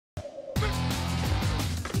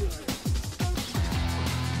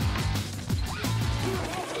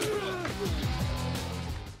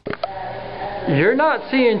You're not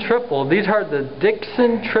seeing triple. These are the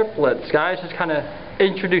Dixon triplets. Guys, just kind of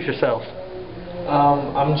introduce yourselves.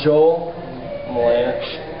 I'm Joel. I'm Lance.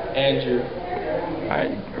 Andrew.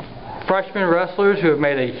 Alright. Freshman wrestlers who have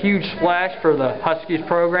made a huge splash for the Huskies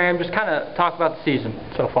program. Just kind of talk about the season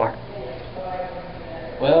so far.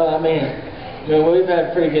 Well, I mean, we've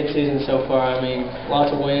had a pretty good season so far. I mean,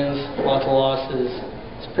 lots of wins, lots of losses.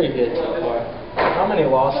 It's pretty good so far. How many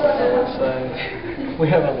losses, I would say? We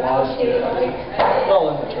haven't lost yet.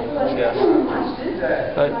 Well, in the triplets, yes.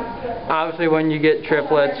 But obviously when you get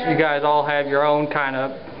triplets, you guys all have your own kind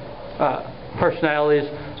of personalities.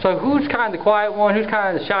 So who's kind of the quiet one, who's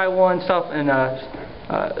kind of the shy one, stuff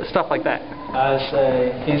like that? I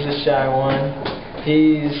say he's the shy one.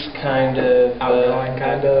 He's kind of outgoing,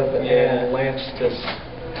 yeah. And Lance just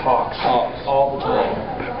talks all the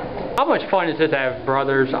time. How much fun is it to have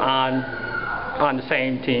brothers on the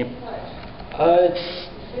same team?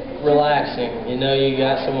 It's relaxing. You know, you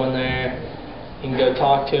got someone there. You can go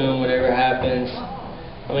talk to them, whatever happens.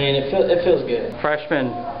 I mean, it feels good.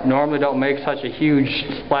 Freshmen normally don't make such a huge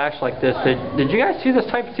splash like this. Did you guys see this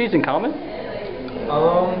type of season coming?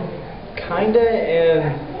 Kinda,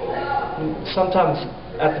 and sometimes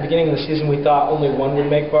at the beginning of the season we thought only one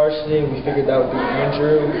would make varsity, and we figured that would be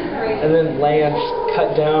Andrew. And then Lance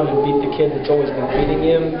cut down and beat the kid that's always been beating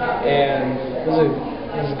him, and it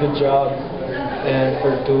was a good job. And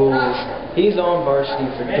for duels, he's on varsity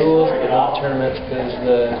for duels, but not tournaments because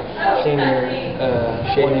the senior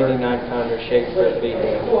 89-pounder Shaker beat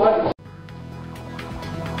him.